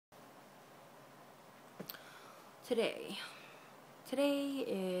today. Today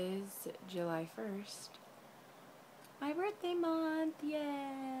is July 1st. My birthday month,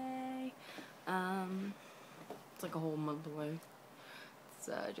 yay! It's like a whole month away. It's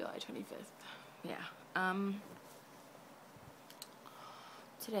July 25th. Yeah.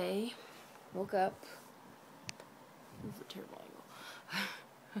 Today, woke up. This is a terrible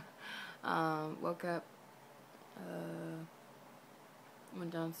angle. Woke up,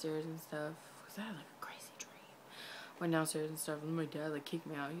 went downstairs and stuff, because I had like a crazy dream. Went downstairs and stuff, and my dad like kicked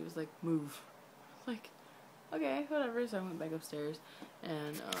me out. He was like, move. I was like, okay, whatever. So I went back upstairs,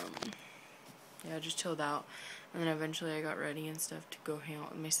 and yeah, I just chilled out. And then eventually I got ready and stuff to go hang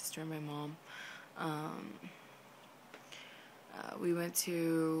out with my sister and my mom. We went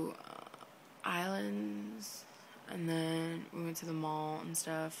to Islands, and then we went to the mall and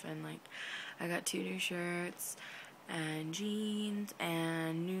stuff, and like I got 2 new shirts and jeans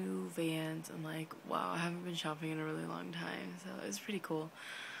and new Vans, and like, wow, I haven't been shopping in a really long time, so it was pretty cool.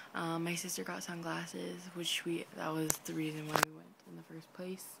 My sister got sunglasses, which that was the reason why we went in the first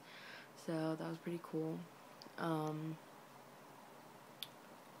place, so that was pretty cool. I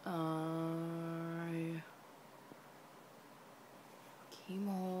came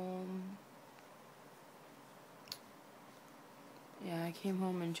home. Yeah, I came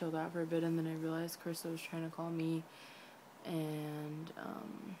home and chilled out for a bit, and then I realized Krista was trying to call me, and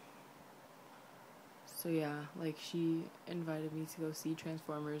so yeah, like she invited me to go see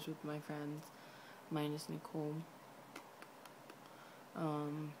Transformers with my friends, minus Nicole.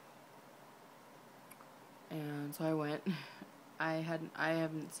 And so I went. I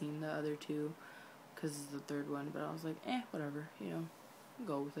haven't seen the other 2, because it's the 3rd one, but I was like, whatever, you know,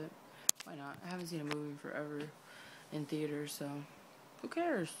 go with it. Why not? I haven't seen a movie forever in theaters, so who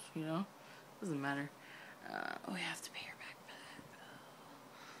cares, you know? Doesn't matter. Oh, I have to pay her back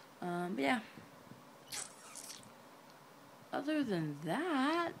for that. But yeah. Other than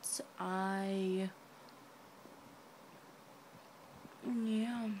that,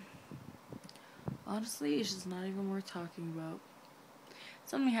 yeah. Honestly, it's just not even worth talking about.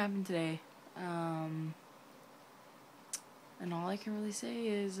 Something happened today. And all I can really say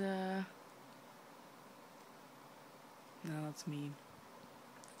is, no, that's mean.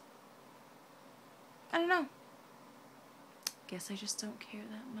 I don't know. Guess I just don't care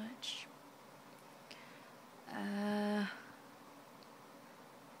that much.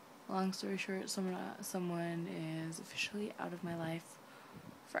 Long story short, someone is officially out of my life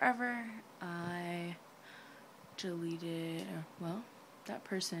forever. I deleted, well, that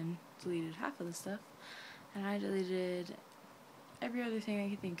person deleted half of the stuff, and I deleted every other thing I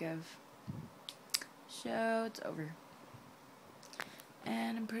could think of. So it's over.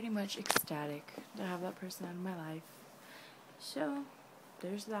 And I'm pretty much ecstatic to have that person out of my life. So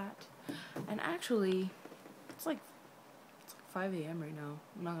there's that. And actually, it's like 5 a.m. right now.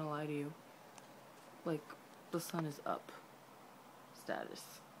 I'm not gonna lie to you. Like, the sun is up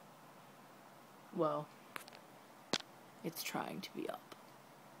status. Well, it's trying to be up.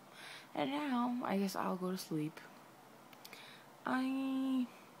 And now, I guess I'll go to sleep. I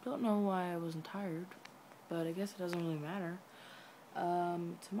don't know why I wasn't tired, but I guess it doesn't really matter.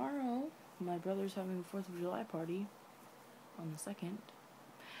 Tomorrow, my brother's having a 4th of July party on the 2nd.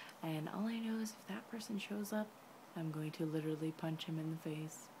 And all I know is if that person shows up, I'm going to literally punch him in the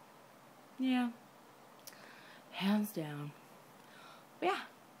face. Yeah. Hands down. But yeah,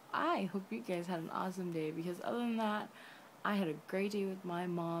 I hope you guys had an awesome day, because other than that, I had a great day with my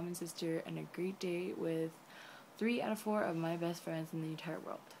mom and sister, and a great day with 3 out of 4 of my best friends in the entire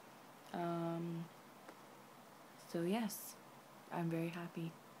world. So yes, I'm very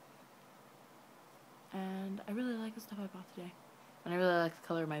happy. And I really like the stuff I bought today. And I really like the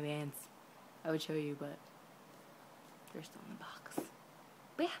color of my Vans. I would show you, but they're still in the box.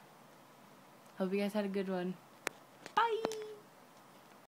 But yeah, hope you guys had a good one.